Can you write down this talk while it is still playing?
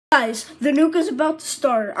Guys, the nuke is about to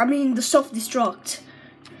start. I mean, the self-destruct.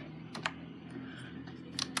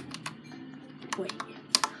 Wait.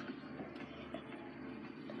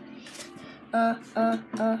 How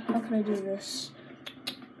can I do this?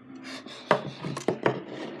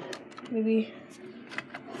 Maybe.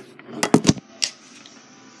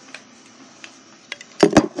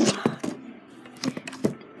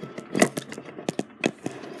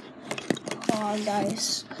 Hold on,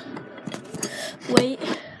 guys. Wait,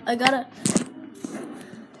 I gotta.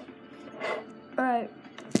 Alright.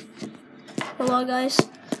 Hold on, guys.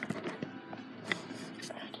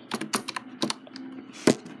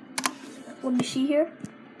 Let me see here.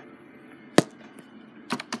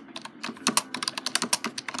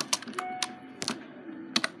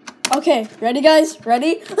 Okay, ready, guys?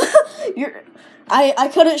 Ready? I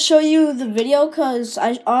couldn't show you the video because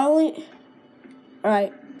I only.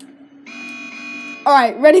 Alright.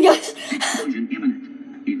 Alright, ready, guys? Explosion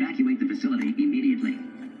imminent. Evacuate the facility immediately.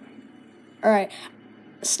 Alright.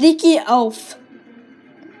 Sneaky elf.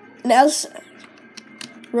 Now,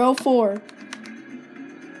 row 4.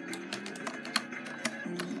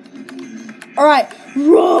 Alright.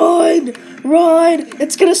 Run! Run!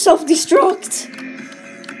 It's gonna self-destruct.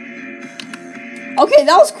 Okay,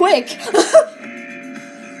 that was quick.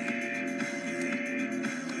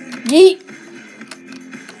 Yeet.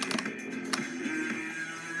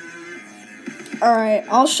 Alright,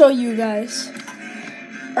 I'll show you guys.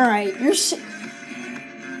 Alright, you're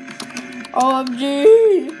OMG.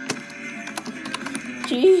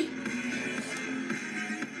 G.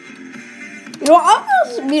 You know, I'm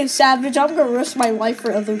gonna be a savage. I'm gonna risk my life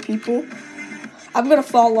for other people. I'm gonna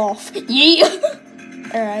fall off. Yeet.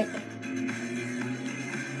 Alright.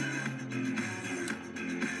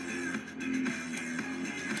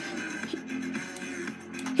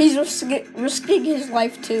 He's risking his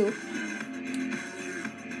life too.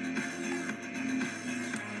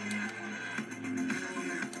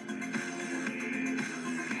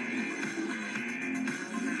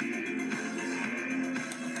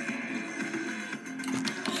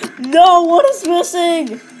 No, what is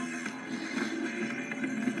missing?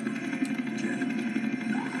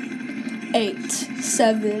 8,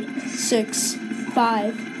 7, 6,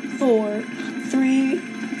 5, 4, 3,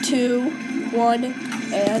 2, 1,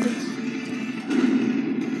 and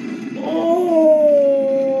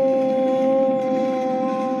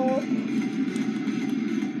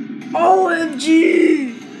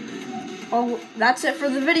OMG! Oh, that's it for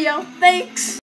the video. Thanks!